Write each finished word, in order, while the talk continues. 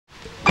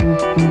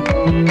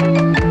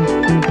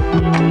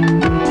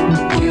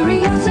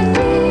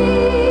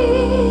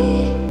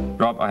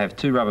Rob, I have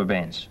two rubber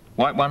bands.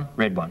 White one,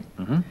 red one.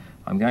 Mm-hmm.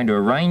 I'm going to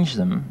arrange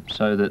them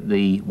so that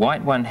the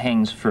white one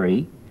hangs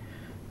free.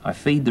 I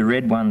feed the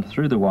red one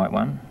through the white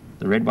one.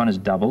 The red one is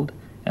doubled,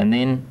 and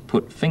then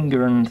put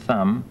finger and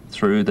thumb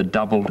through the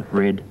doubled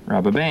red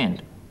rubber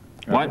band.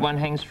 Right. White one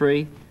hangs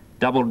free,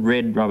 doubled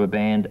red rubber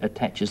band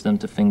attaches them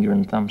to finger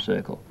and thumb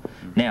circle.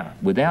 Now,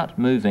 without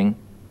moving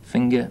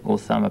finger or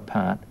thumb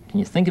apart, can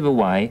you think of a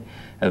way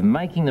of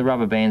making the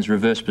rubber bands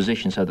reverse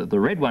position so that the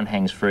red one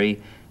hangs free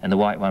and the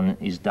white one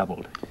is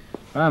doubled?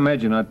 I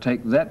imagine I'd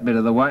take that bit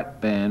of the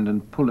white band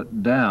and pull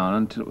it down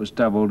until it was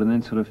doubled and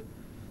then sort of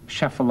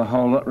shuffle the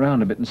whole lot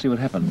round a bit and see what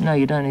happens. No,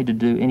 you don't need to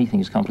do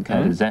anything as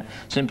complicated as that.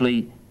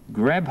 Simply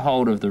grab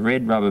hold of the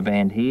red rubber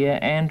band here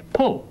and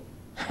pull.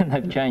 And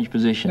they've changed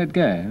position. Let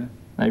go.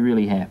 They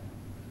really have.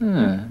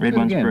 Red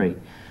one's free.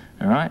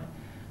 All right?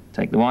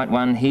 Take the white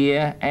one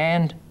here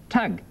and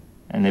tug.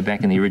 And they're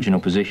back in the original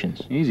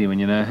positions. Easy when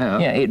you know how.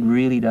 Yeah, it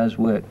really does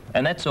work.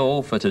 And that's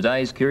all for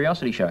today's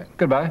Curiosity Show.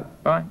 Goodbye.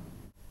 Bye.